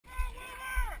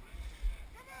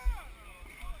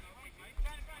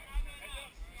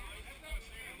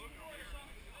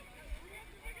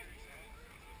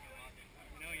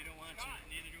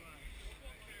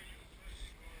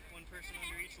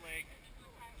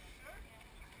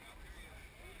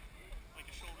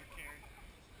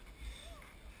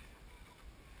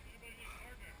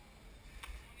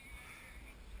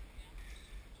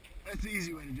That's the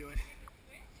easy way to do it.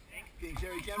 Can you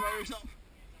carry Ken by yourself?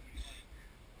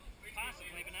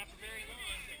 Possibly, but not for very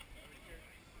long.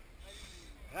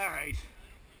 All right.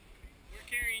 We're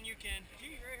carrying you, Ken.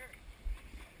 Gee, right here.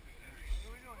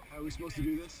 How are we supposed to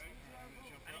do this?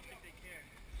 I don't think they care.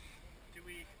 Do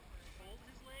we hold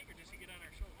his leg, or does he get on our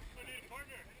shoulder? Put it in,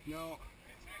 partner. No.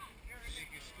 I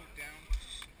think you scoot down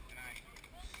and I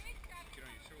get on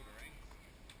your shoulder, right?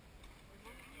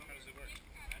 How does it work?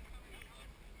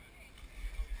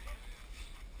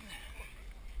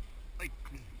 Like,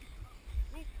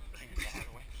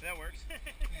 That works.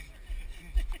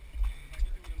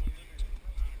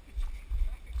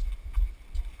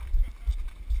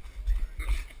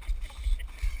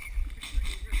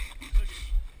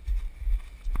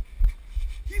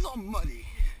 he's all muddy.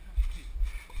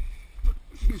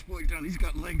 He's boy down. He's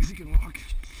got legs. He can walk.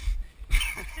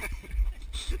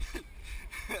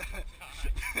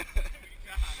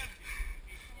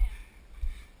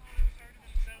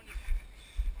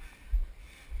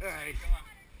 All right.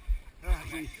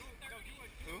 Keith.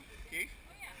 Who? Keith?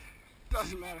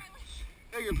 Doesn't matter.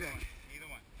 Take your pick. Either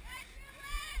one.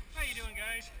 How you doing,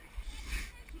 guys?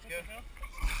 Good.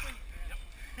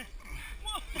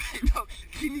 No,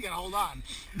 Keith, you gotta hold on.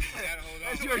 I gotta hold on.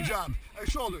 That's your job. Our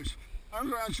shoulders.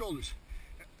 Arms around shoulders.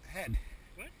 Head.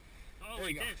 What? Oh, There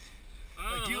like you go. this.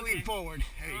 Oh, Like you okay. lean forward.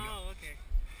 There you go. Oh, okay.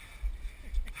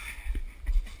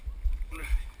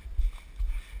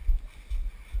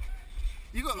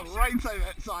 You go on the right side of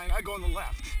that sign. I go on the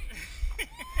left. Sure,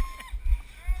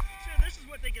 this is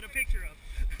what they get a picture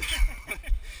of.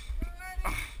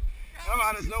 I'm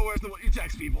honest, no worse than what you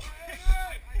text people.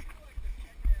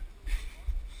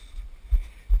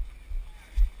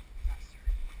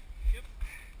 Yep.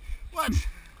 What?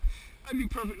 I'd be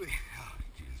perfectly. Oh,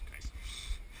 Jesus Christ.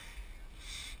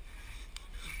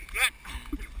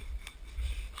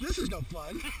 This is no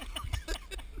fun.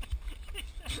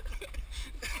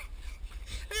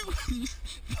 It was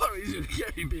far easier to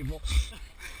carry people.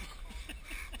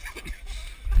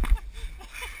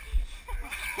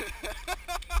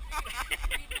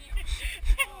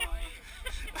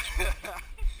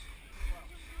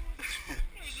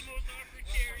 That was the most awkward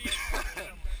carry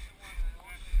ever.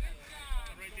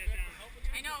 I'll write that down.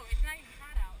 I know, it's not even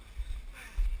hot out.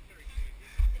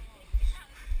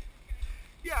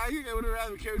 Yeah, I think I would have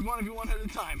rather carried one of you one at a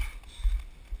time.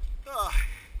 Ugh.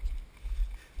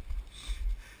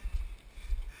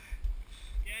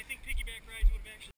 Yeah, I think piggyback rides would have actually